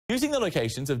Using the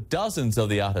locations of dozens of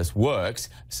the artist's works,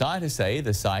 scientists say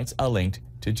the sites are linked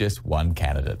to just one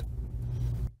candidate.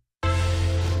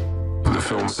 The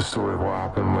film's the story of what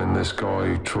happened when this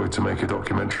guy tried to make a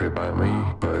documentary about me,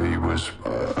 but he was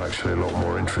actually a lot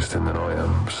more interesting than I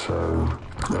am. So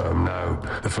now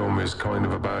the film is kind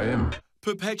of about him.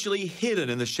 Perpetually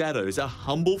hidden in the shadows, a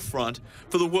humble front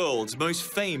for the world's most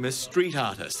famous street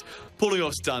artist, pulling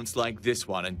off stunts like this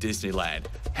one in Disneyland,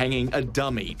 hanging a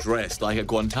dummy dressed like a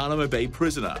Guantanamo Bay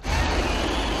prisoner.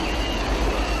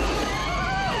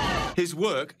 His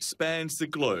work spans the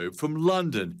globe from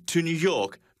London to New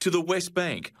York to the West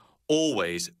Bank,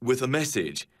 always with a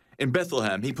message. In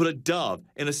Bethlehem, he put a dove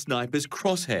in a sniper's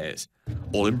crosshairs.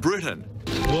 All in Britain.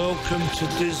 Welcome to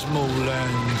Dismal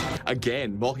Land.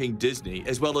 Again, mocking Disney,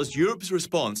 as well as Europe's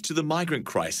response to the migrant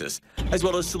crisis, as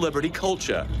well as celebrity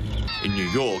culture. In New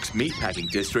York's meatpacking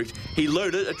district, he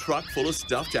loaded a truck full of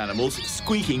stuffed animals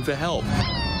squeaking for help.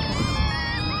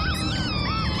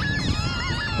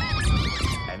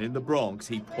 And in the Bronx,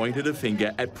 he pointed a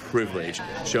finger at privilege,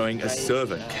 showing a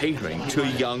servant catering to a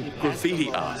young graffiti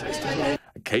artist.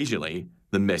 Occasionally,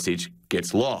 the message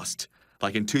gets lost.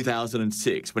 Like in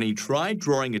 2006, when he tried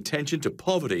drawing attention to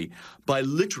poverty by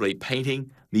literally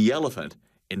painting the elephant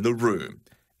in the room.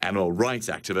 Animal rights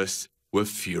activists were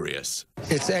furious.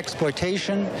 It's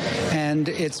exploitation, and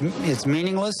it's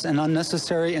meaningless and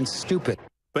unnecessary and stupid.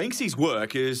 Banksy's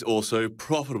work is also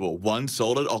profitable. One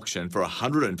sold at auction for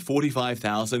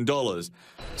 $145,000.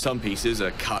 Some pieces are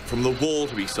cut from the wall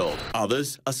to be sold.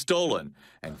 Others are stolen.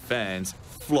 And fans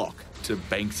flock to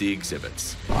Banksy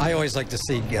exhibits. I always like to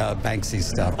see Banksy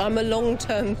stuff. I'm a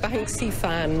long-term Banksy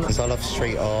fan. Because I love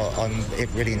street art, I'm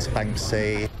really into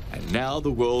Banksy. And now the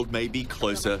world may be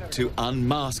closer to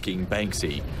unmasking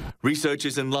Banksy.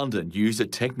 Researchers in London use a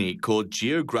technique called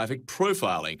geographic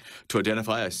profiling to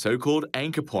identify a so-called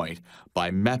anchor point by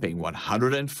mapping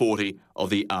 140 of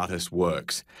the artist's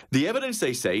works. The evidence,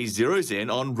 they say, zeroes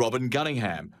in on Robin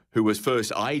Gunningham, who was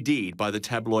first ID'd by the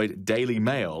tabloid Daily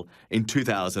Mail in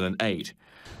 2008.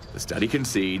 The study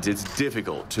concedes it's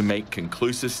difficult to make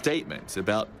conclusive statements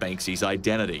about Banksy's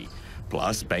identity.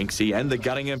 Plus, Banksy and the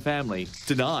Gunningham family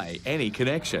deny any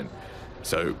connection.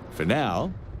 So, for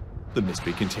now, the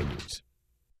mystery continues.